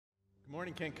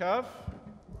Morning, Kent Cove.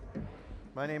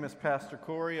 My name is Pastor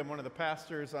Corey. I'm one of the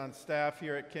pastors on staff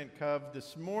here at Kent Cove.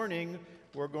 This morning,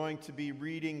 we're going to be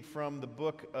reading from the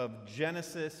book of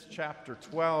Genesis, chapter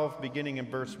 12, beginning in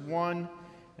verse 1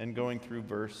 and going through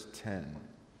verse 10.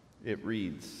 It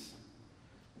reads,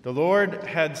 "The Lord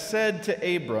had said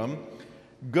to Abram,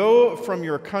 'Go from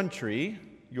your country,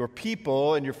 your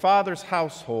people, and your father's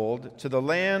household to the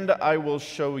land I will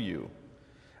show you.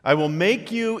 I will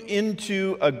make you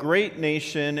into a great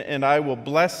nation, and I will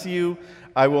bless you.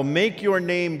 I will make your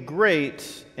name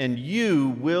great, and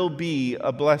you will be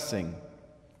a blessing.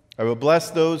 I will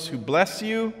bless those who bless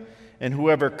you, and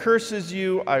whoever curses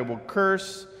you I will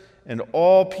curse, and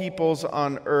all peoples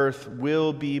on earth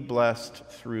will be blessed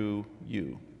through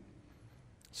you.'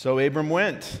 So Abram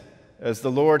went, as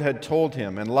the Lord had told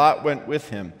him, and Lot went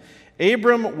with him.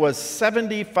 Abram was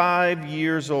 75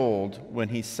 years old when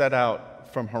he set out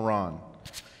from Haran.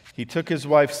 He took his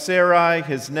wife Sarai,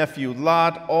 his nephew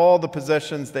Lot, all the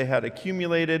possessions they had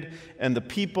accumulated, and the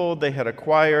people they had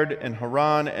acquired in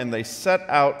Haran, and they set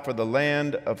out for the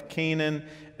land of Canaan,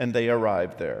 and they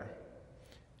arrived there.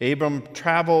 Abram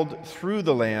traveled through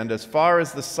the land as far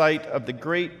as the site of the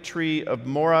great tree of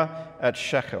Moreh at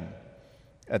Shechem.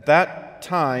 At that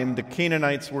time, the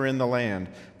Canaanites were in the land.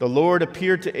 The Lord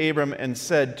appeared to Abram and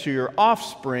said, 'To your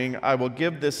offspring I will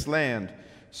give this land.'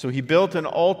 So he built an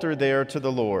altar there to the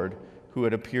Lord who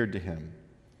had appeared to him.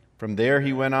 From there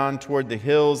he went on toward the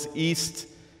hills east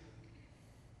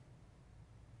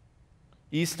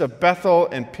of Bethel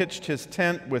and pitched his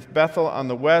tent with Bethel on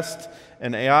the west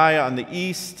and Ai on the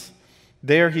east.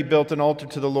 There he built an altar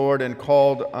to the Lord and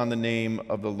called on the name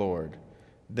of the Lord.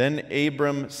 Then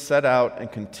Abram set out and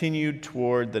continued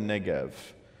toward the Negev.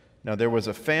 Now there was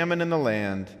a famine in the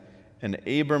land, and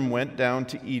Abram went down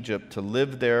to Egypt to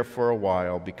live there for a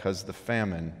while because the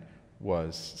famine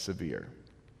was severe."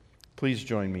 Please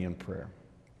join me in prayer.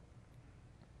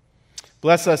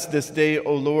 Bless us this day,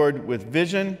 O Lord, with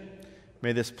vision.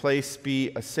 May this place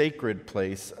be a sacred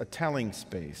place, a telling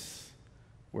space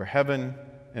where heaven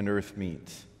and earth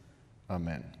meet.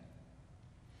 Amen.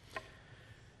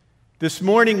 This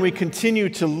morning, we continue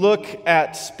to look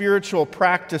at spiritual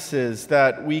practices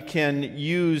that we can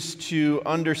use to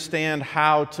understand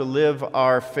how to live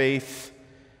our faith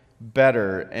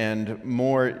better and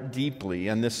more deeply.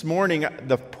 And this morning,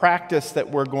 the practice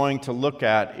that we're going to look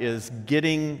at is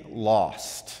getting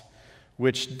lost,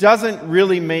 which doesn't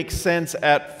really make sense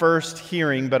at first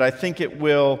hearing, but I think it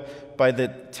will by the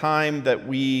time that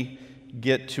we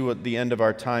get to the end of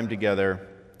our time together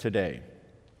today.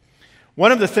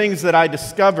 One of the things that I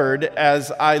discovered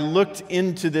as I looked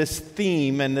into this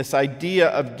theme and this idea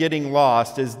of getting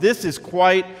lost is this is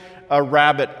quite a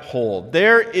rabbit hole.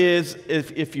 There is,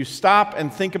 if you stop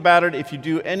and think about it, if you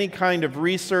do any kind of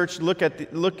research, look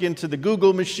into the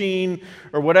Google machine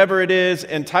or whatever it is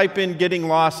and type in getting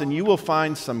lost, and you will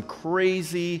find some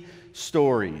crazy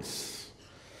stories.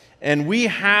 And we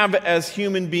have, as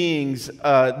human beings,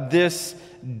 this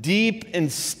deep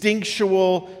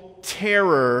instinctual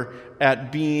terror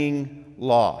at being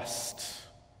lost,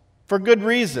 for good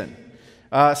reason.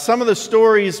 Some of the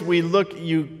stories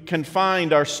you can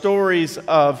find are stories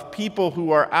of people who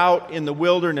are out in the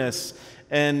wilderness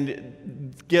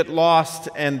and get lost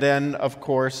and then, of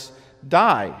course,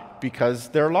 die because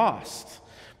they're lost.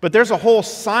 But there's a whole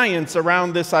science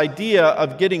around this idea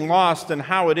of getting lost and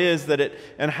how it is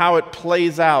and how it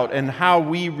plays out and how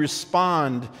we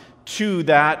respond to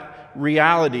that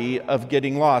reality of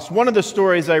getting lost. One of the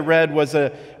stories I read was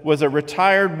a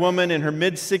retired woman in her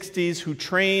mid-60s who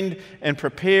trained and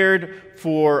prepared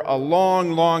for a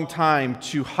long, long time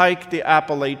to hike the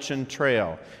Appalachian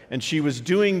Trail. And she was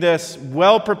doing this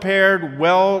well prepared,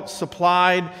 well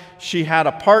supplied. She had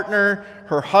a partner.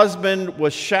 Her husband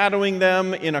was shadowing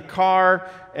them in a car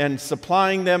and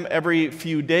supplying them every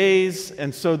few days.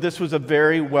 And so this was a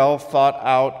very well thought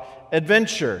out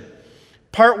adventure.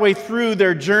 Partway through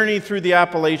their journey through the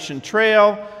Appalachian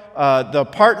Trail, the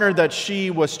partner that she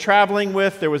was traveling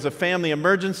with, there was a family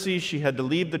emergency. She had to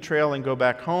leave the trail and go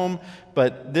back home,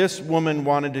 but this woman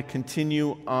wanted to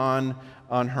continue on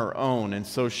her own, and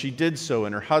so she did so,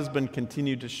 and her husband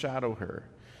continued to shadow her.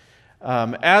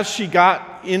 As she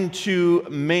got into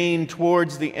Maine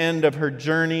towards the end of her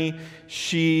journey,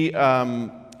 she,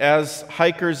 as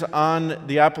hikers on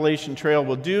the Appalachian Trail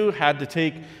will do, had to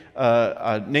take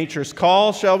nature's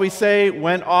call, shall we say,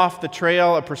 went off the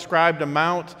trail a prescribed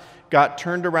amount, got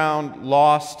turned around,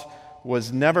 lost,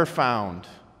 was never found.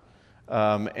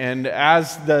 And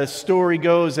as the story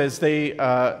goes, as they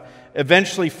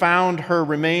eventually found her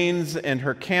remains and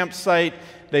her campsite,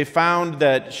 they found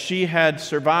that she had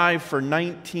survived for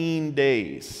 19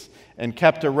 days. and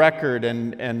kept a record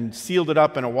and sealed it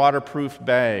up in a waterproof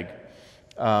bag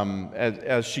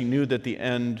as she knew that the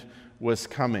end was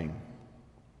coming.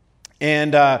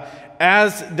 And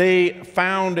as they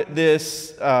found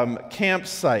this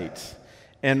campsite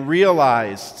and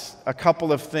realized a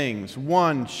couple of things.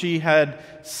 One, she had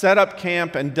set up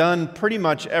camp and done pretty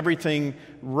much everything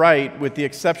right, with the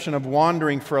exception of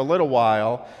wandering for a little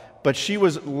while, but she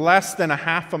was less than a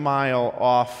half a mile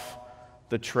off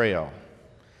the trail.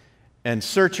 And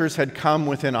searchers had come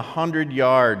within 100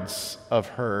 yards of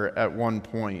her at one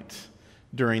point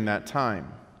during that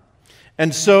time.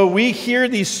 And so we hear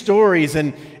these stories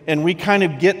and we kind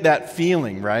of get that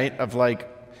feeling, right, of like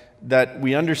that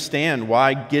we understand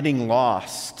why getting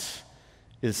lost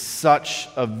is such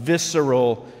a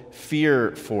visceral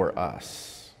fear for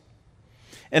us.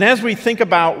 And as we think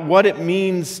about what it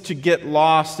means to get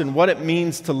lost and what it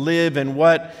means to live in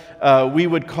what we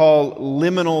would call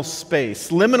liminal space.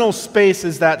 Liminal space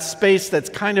is that space that's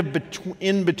kind of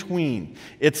in between.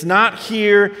 It's not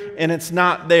here and it's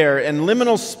not there. And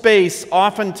liminal space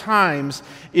oftentimes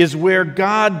is where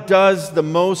God does the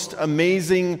most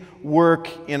amazing work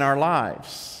in our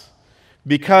lives.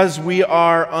 Because we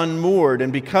are unmoored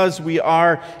and because we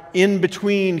are in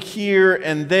between here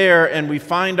and there, and we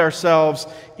find ourselves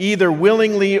either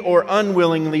willingly or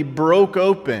unwillingly broke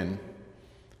open,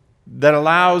 that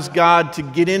allows God to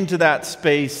get into that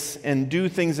space and do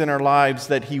things in our lives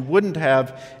that He wouldn't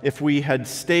have if we had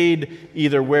stayed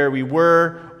either where we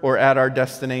were or at our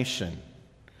destination.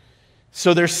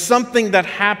 So there's something that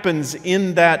happens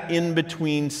in that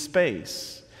in-between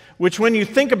space, which when you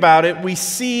think about it, we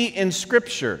see in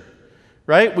Scripture,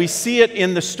 right? We see it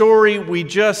in the story we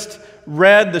just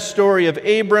read, the story of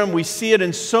Abram. We see it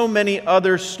in so many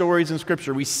other stories in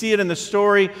Scripture. We see it in the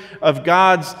story of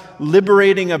God's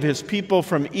liberating of His people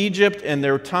from Egypt and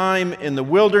their time in the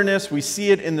wilderness. We see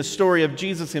it in the story of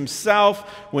Jesus Himself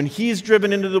when He's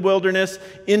driven into the wilderness,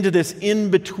 into this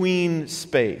in-between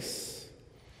space.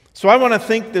 So I want to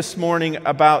think this morning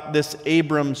about this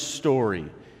Abram story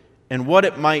and what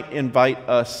it might invite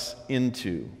us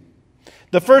into.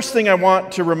 The first thing I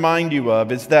want to remind you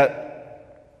of is that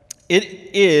it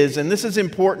is, and this is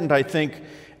important, I think,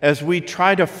 as we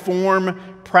try to form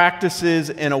practices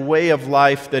and a way of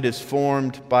life that is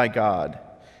formed by God.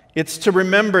 It's to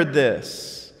remember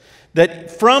this, that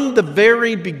from the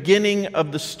very beginning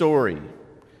of the story,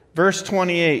 verse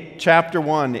 28, chapter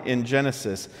 1 in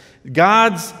Genesis,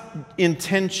 God's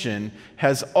intention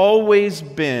has always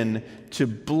been to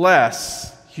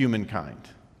bless humankind.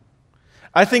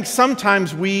 I think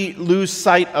sometimes we lose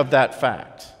sight of that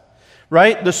fact.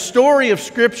 Right? The story of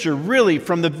Scripture, really,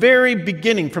 from the very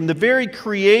beginning, from the very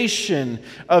creation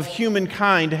of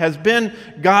humankind, has been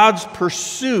God's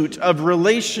pursuit of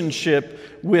relationship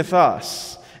with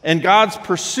us and God's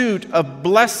pursuit of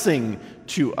blessing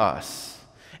to us.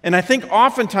 And I think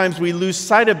oftentimes we lose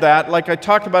sight of that, like I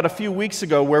talked about a few weeks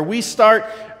ago, where we start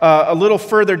a little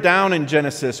further down in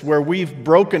Genesis, where we've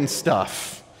broken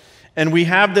stuff. And we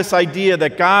have this idea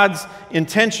that God's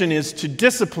intention is to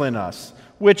discipline us,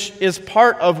 which is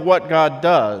part of what God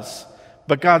does,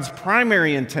 but God's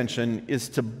primary intention is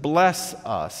to bless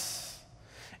us.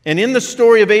 And in the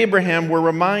story of Abraham, we're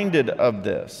reminded of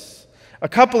this. A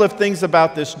couple of things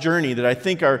about this journey that I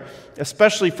think are,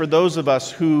 especially for those of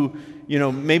us who,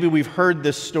 maybe we've heard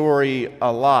this story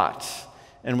a lot,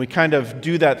 and we kind of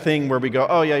do that thing where we go,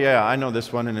 oh, yeah, I know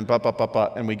this one, and then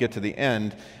and we get to the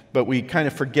end, but we kind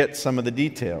of forget some of the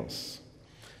details.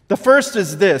 The first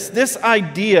is this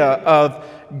idea of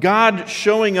God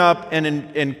showing up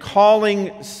and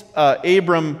calling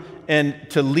Abram and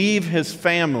to leave his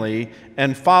family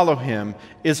and follow him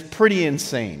is pretty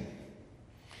insane.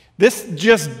 This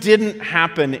just didn't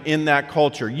happen in that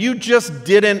culture. You just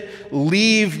didn't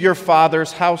leave your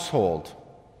father's household,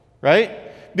 right?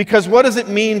 Because what does it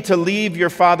mean to leave your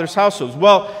father's household?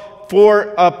 Well,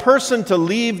 for a person to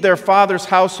leave their father's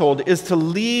household is to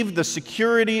leave the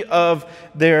security of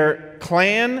their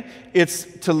clan. It's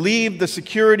to leave the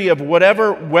security of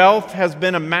whatever wealth has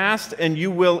been amassed and you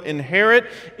will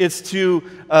inherit. It's to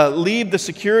leave the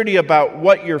security about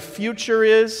what your future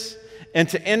is and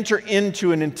to enter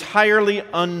into an entirely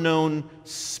unknown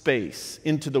space,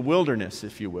 into the wilderness,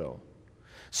 if you will.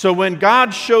 So when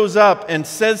God shows up and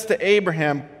says to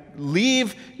Abraham,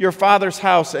 leave your father's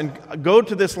house and go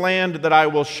to this land that I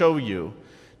will show you.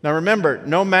 Now remember,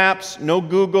 no maps, no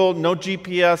Google, no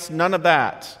GPS, none of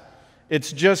that.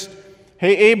 It's just,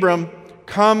 hey, Abram,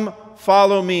 come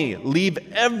follow me. Leave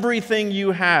everything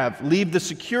you have. Leave the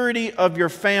security of your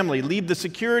family. Leave the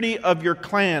security of your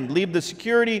clan. Leave the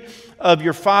security of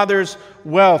your father's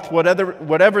wealth,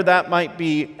 whatever that might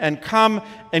be, and come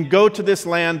and go to this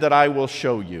land that I will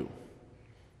show you.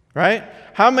 Right?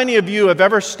 How many of you have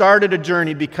ever started a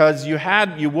journey because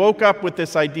you woke up with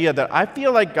this idea that I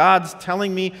feel like God's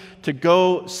telling me to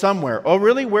go somewhere? Oh,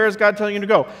 really? Where is God telling you to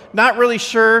go? Not really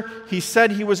sure. He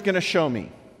said he was going to show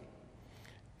me.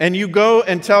 And you go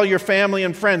and tell your family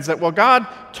and friends that, well, God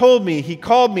told me, he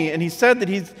called me, and he said that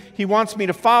he wants me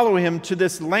to follow him to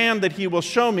this land that he will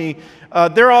show me.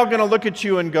 They're all going to look at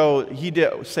you and go, he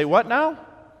did. Say what now?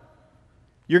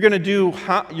 You're going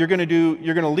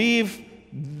to leave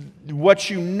what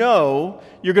you know,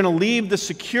 you're going to leave the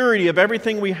security of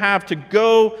everything we have to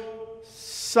go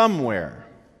somewhere.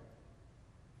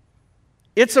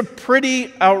 It's a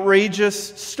pretty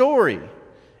outrageous story,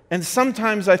 and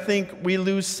sometimes I think we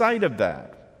lose sight of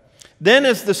that. Then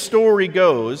as the story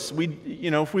goes,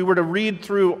 if we were to read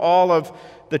through all of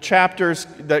the chapters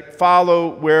that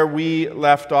follow where we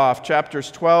left off,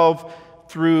 chapters 12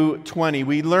 through 20,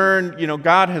 we learn,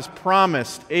 God has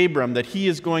promised Abram that he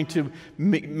is going to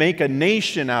make a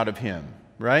nation out of him,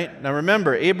 right? Now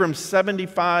remember, Abram's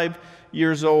 75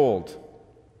 years old.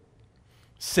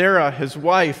 Sarah, his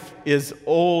wife, is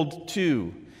old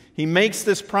too. He makes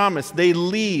this promise. They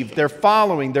leave, they're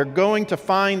following, they're going to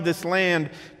find this land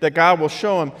that God will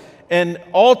show them. And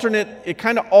it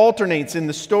kind of alternates in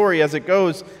the story as it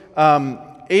goes.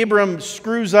 Abram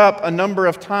screws up a number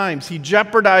of times. He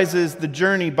jeopardizes the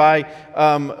journey by,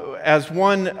 as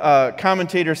one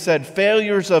commentator said,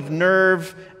 failures of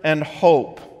nerve and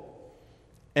hope,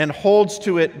 and holds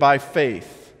to it by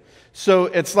faith. So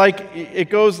it's like, it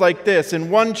goes like this. In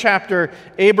one chapter,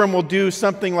 Abram will do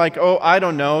something like,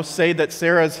 say that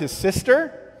Sarah's his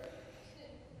sister.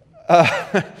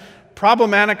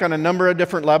 Problematic on a number of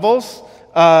different levels.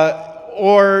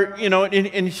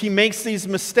 And he makes these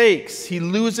mistakes. He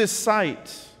loses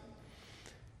sight.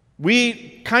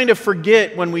 We kind of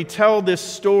forget when we tell this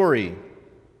story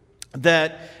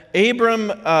that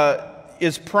Abram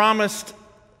is promised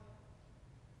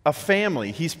a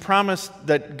family. He's promised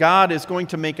that God is going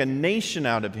to make a nation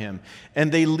out of him.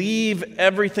 And they leave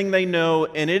everything they know,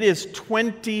 and it is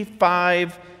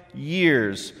 25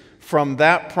 years from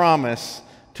that promise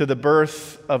to the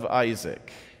birth of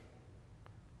Isaac.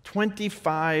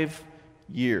 25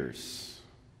 years.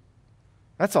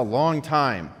 That's a long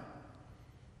time.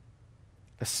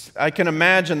 I can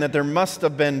imagine that there must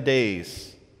have been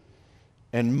days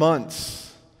and months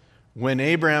when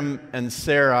Abraham and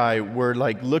Sarai were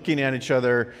like looking at each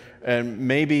other, and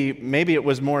maybe it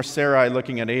was more Sarai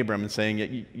looking at Abram and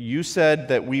saying, you said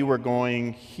that we were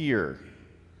going here.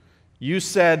 You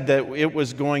said that it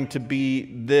was going to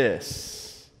be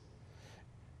this.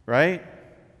 Right?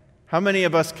 How many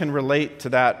of us can relate to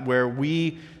that, where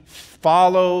we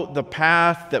follow the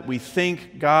path that we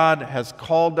think God has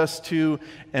called us to,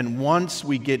 and once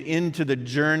we get into the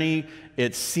journey,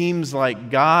 it seems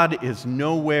like God is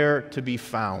nowhere to be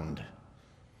found.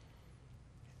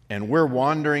 And we're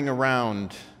wandering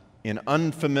around in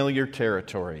unfamiliar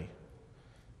territory,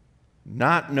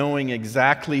 not knowing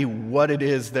exactly what it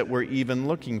is that we're even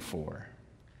looking for.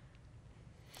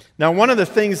 Now, one of the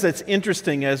things that's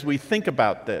interesting as we think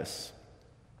about this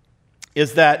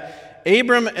is that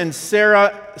Abram and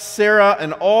Sarah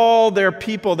and all their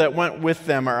people that went with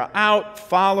them are out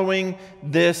following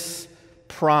this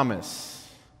promise.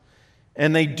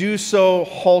 And they do so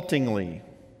haltingly.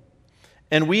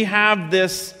 And we have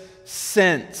this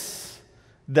sense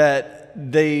that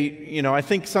I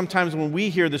think sometimes when we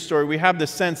hear the story, we have the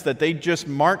sense that they just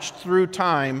marched through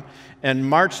time and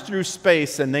marched through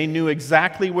space, and they knew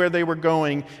exactly where they were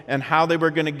going and how they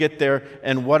were going to get there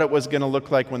and what it was going to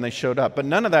look like when they showed up. But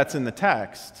none of that's in the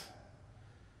text.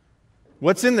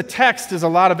 What's in the text is a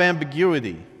lot of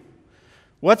ambiguity.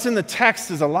 What's in the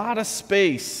text is a lot of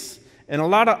space and a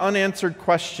lot of unanswered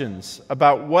questions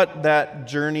about what that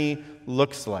journey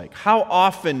looks like. How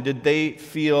often did they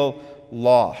feel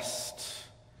lost?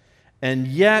 And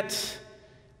yet,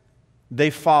 they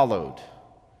followed.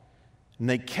 And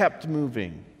they kept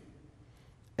moving.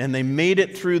 And they made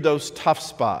it through those tough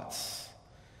spots.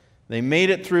 They made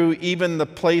it through even the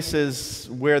places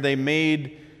where they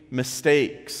made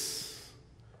mistakes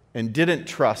and didn't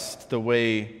trust the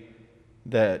way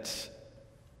that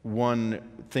one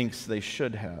thinks they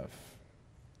should have.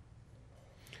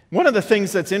 One of the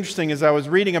things that's interesting as I was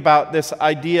reading about this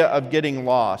idea of getting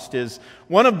lost is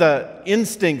one of the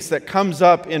instincts that comes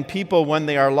up in people when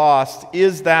they are lost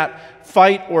is that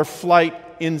fight or flight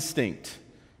instinct,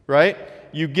 right?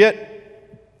 You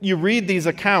get you read these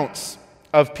accounts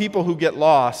of people who get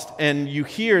lost, and you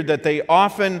hear that they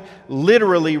often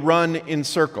literally run in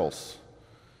circles.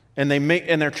 And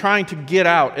they're trying to get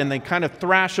out, and they kind of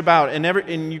thrash about,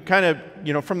 and you kind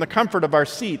of, from the comfort of our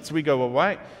seats, we go, well,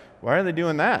 why are they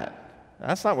doing that?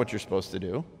 That's not what you're supposed to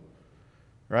do,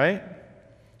 right?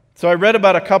 So I read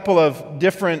about a couple of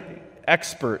different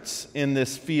experts in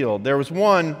this field. There was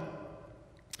one,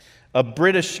 a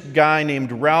British guy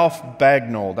named Ralph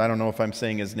Bagnold. I don't know if I'm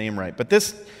saying his name right, but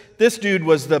this dude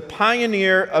was the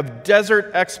pioneer of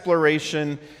desert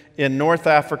exploration in North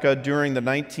Africa during the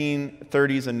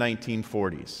 1930s and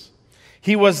 1940s.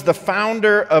 He was the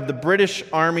founder of the British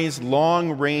Army's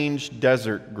long-range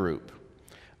desert group.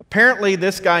 Apparently,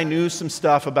 this guy knew some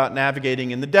stuff about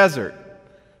navigating in the desert,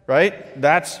 right?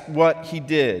 That's what he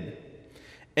did.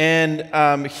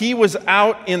 And he was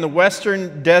out in the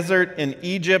western desert in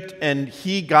Egypt, and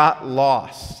he got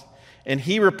lost. And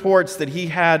he reports that he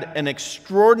had an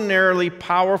extraordinarily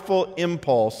powerful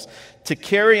impulse to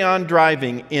carry on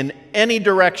driving in any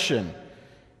direction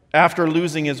after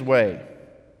losing his way.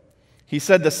 He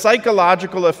said the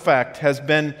psychological effect has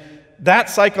been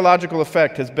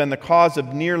the cause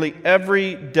of nearly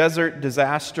every desert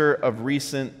disaster of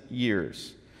recent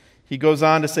years. He goes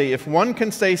on to say, if one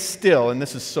can stay still, and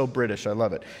this is so British, I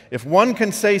love it. If one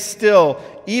can stay still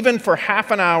even for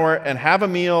half an hour and have a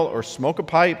meal or smoke a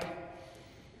pipe,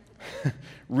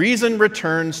 reason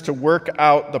returns to work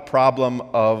out the problem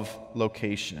of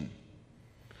location.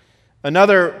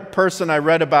 Another person I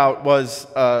read about was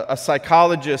a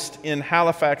psychologist in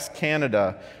Halifax,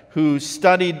 Canada, who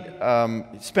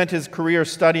spent his career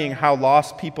studying how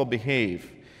lost people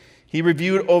behave. He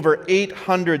reviewed over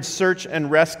 800 search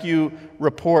and rescue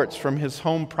reports from his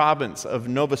home province of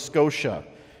Nova Scotia,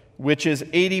 which is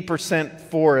 80%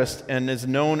 forest and is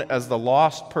known as the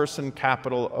lost person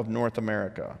capital of North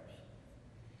America.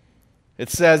 It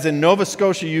says in Nova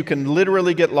Scotia you can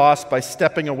literally get lost by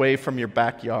stepping away from your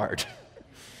backyard.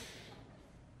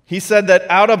 He said that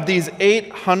out of these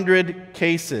 800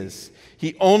 cases,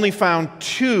 he only found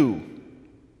 2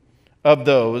 of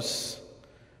those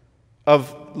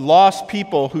of lost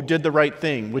people who did the right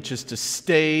thing, which is to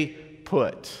stay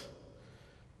put.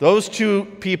 Those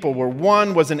 2 people were,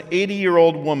 one was an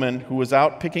 80-year-old woman who was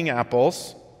out picking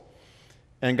apples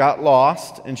and got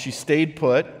lost, and she stayed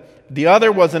put. The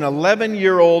other was an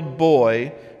 11-year-old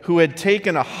boy who had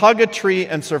taken a hug a tree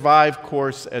and survive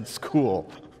course at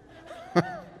school.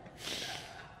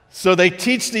 So they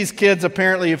teach these kids,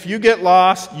 apparently, if you get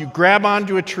lost, you grab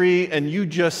onto a tree and you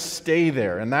just stay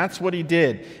there. And that's what he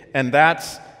did.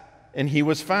 And he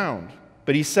was found.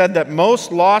 But he said that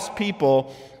most lost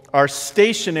people are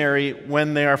stationary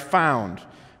when they are found.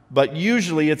 But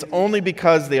usually it's only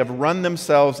because they have run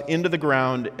themselves into the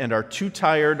ground and are too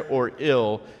tired or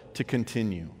ill to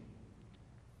continue.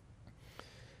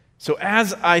 So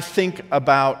as I think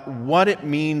about what it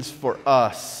means for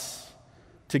us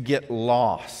to get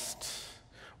lost,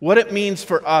 what it means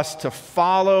for us to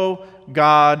follow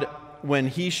God when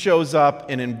He shows up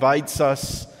and invites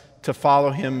us to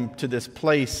follow Him to this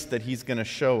place that He's going to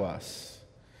show us,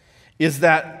 is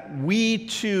that we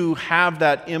too have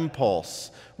that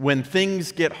impulse when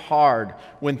things get hard,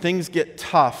 when things get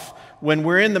tough, when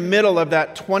we're in the middle of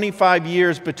that 25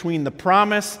 years between the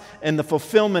promise and the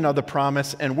fulfillment of the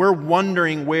promise, and we're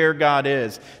wondering where God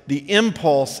is. The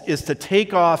impulse is to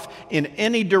take off in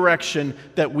any direction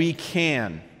that we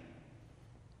can,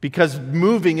 because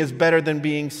moving is better than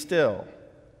being still.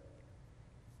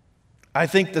 I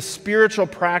think the spiritual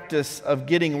practice of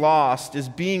getting lost is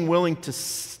being willing to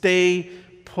stay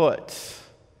put,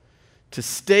 to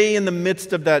stay in the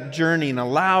midst of that journey and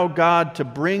allow God to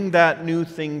bring that new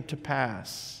thing to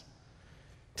pass,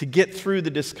 to get through the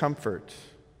discomfort.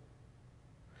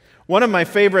 One of my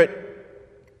favorite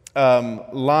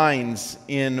lines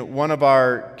in one of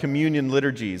our communion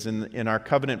liturgies in our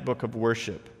covenant book of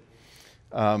worship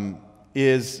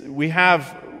is we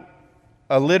have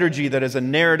a liturgy that is a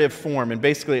narrative form, and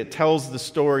basically it tells the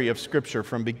story of Scripture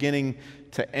from beginning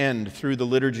to end through the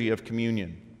liturgy of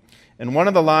communion. And one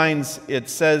of the lines it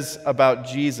says about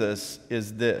Jesus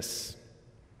is this.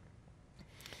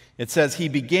 It says, "He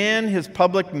began His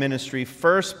public ministry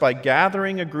first by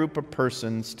gathering a group of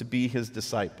persons to be His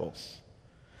disciples.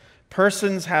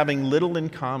 Persons having little in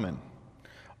common,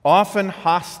 often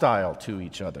hostile to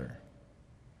each other."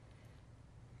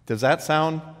 Does that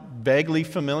sound vaguely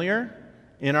familiar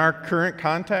in our current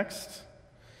context?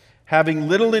 Having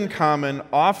little in common,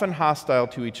 often hostile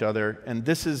to each other, and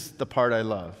this is the part I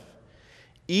love.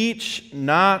 Each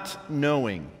not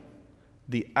knowing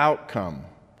the outcome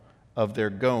of their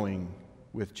going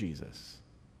with Jesus.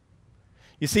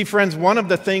 You see, friends, one of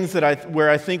the things where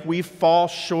I think we fall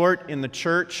short in the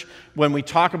church when we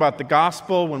talk about the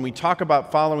gospel, when we talk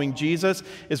about following Jesus,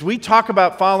 is we talk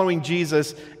about following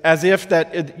Jesus as if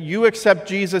that you accept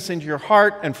Jesus into your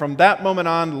heart, and from that moment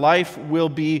on, life will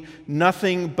be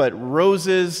nothing but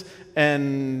roses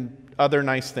and other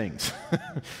nice things.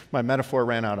 My metaphor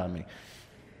ran out on me,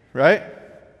 right? I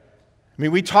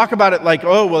mean, we talk about it like,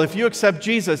 oh, well, if you accept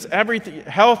Jesus, everything,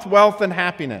 health, wealth, and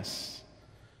happiness,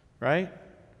 right?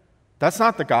 That's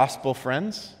not the gospel,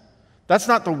 friends. That's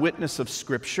not the witness of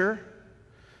Scripture.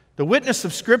 The witness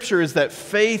of Scripture is that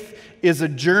faith is a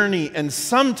journey, and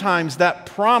sometimes that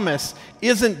promise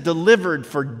isn't delivered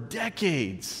for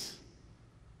decades.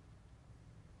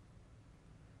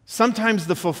 Sometimes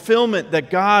the fulfillment that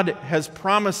God has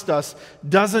promised us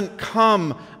doesn't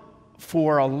come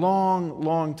for a long,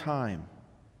 long time.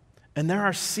 And there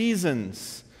are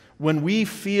seasons when we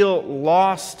feel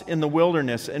lost in the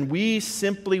wilderness and we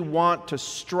simply want to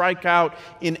strike out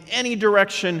in any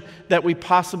direction that we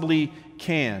possibly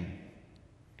can,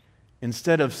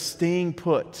 instead of staying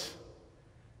put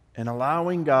and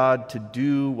allowing God to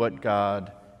do what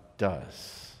God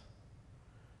does,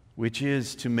 which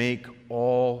is to make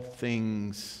all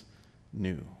things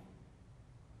new,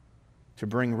 to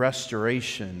bring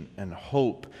restoration and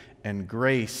hope and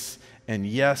grace, and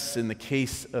yes, in the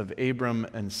case of Abram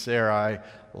and Sarai,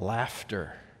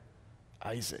 laughter.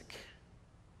 Isaac,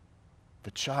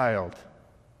 the child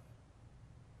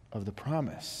of the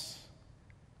promise.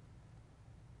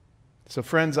 So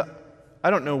friends,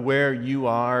 I don't know where you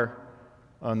are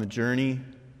on the journey,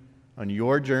 on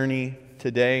your journey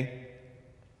today.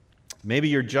 Maybe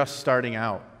you're just starting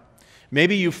out.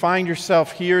 Maybe you find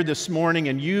yourself here this morning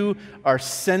and you are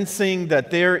sensing that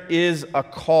there is a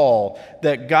call,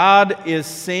 that God is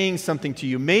saying something to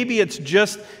you. Maybe it's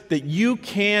just that you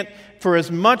can't, for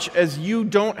as much as you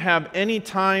don't have any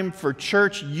time for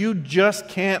church, you just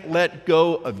can't let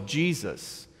go of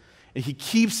Jesus. And He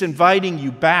keeps inviting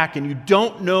you back and you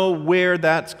don't know where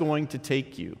that's going to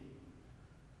take you.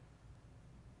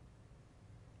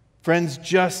 Friends,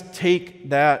 just take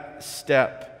that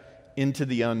step into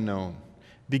the unknown.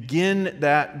 Begin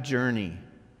that journey.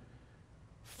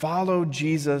 Follow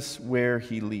Jesus where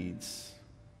He leads.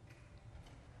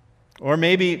 Or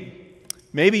maybe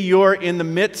you're in the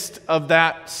midst of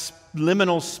that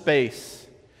liminal space.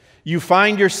 You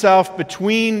find yourself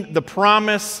between the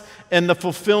promise and the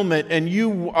fulfillment, and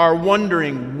you are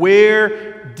wondering,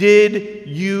 where did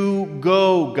you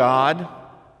go, God?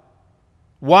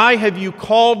 Why have you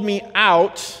called me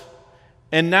out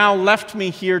and now left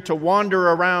me here to wander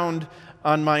around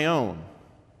on my own?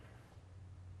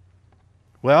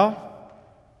 Well,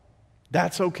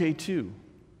 that's okay too.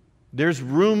 There's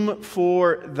room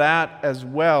for that as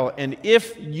well. And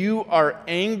if you are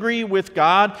angry with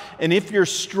God, and if you're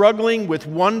struggling with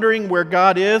wondering where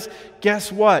God is,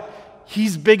 guess what?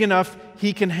 He's big enough,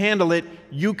 He can handle it.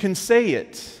 You can say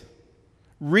it.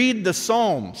 Read the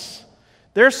Psalms.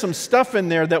 There's some stuff in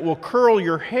there that will curl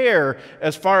your hair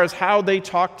as far as how they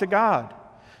talk to God.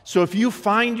 So if you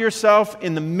find yourself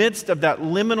in the midst of that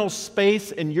liminal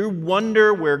space and you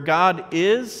wonder where God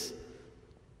is,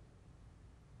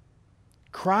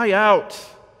 cry out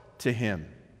to Him.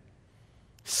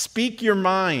 Speak your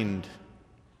mind.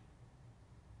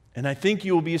 And I think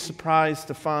you will be surprised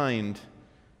to find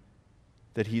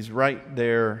that He's right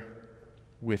there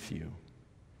with you.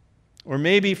 Or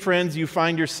maybe, friends, you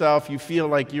find yourself, you feel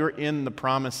like you're in the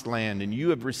promised land and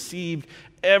you have received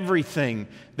everything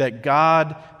that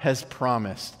God has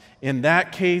promised. In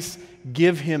that case,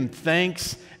 give Him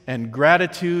thanks and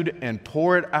gratitude and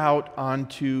pour it out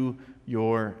onto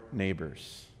your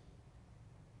neighbors.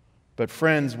 But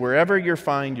friends, wherever you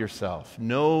find yourself,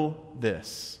 know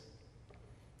this: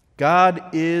 God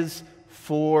is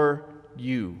for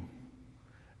you.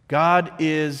 God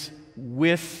is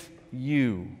with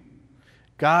you.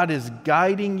 God is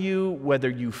guiding you whether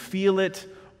you feel it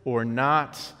or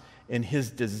not, and His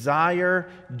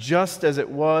desire, just as it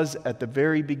was at the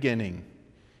very beginning,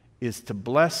 is to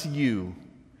bless you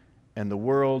and the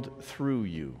world through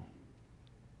you.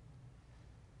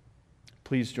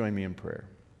 Please join me in prayer.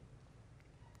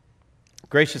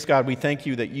 Gracious God, we thank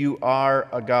You that You are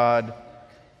a God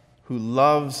who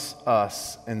loves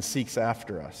us and seeks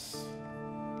after us.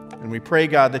 And we pray,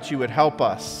 God, that You would help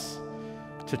us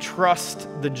to trust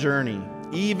the journey,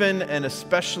 even and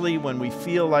especially when we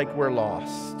feel like we're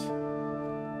lost.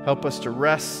 Help us to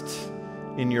rest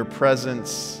in Your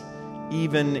presence,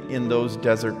 even in those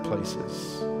desert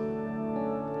places.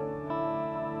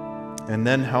 And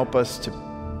then help us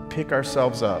to pick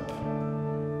ourselves up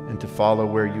and to follow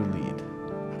where You lead.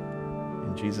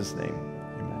 In Jesus' name.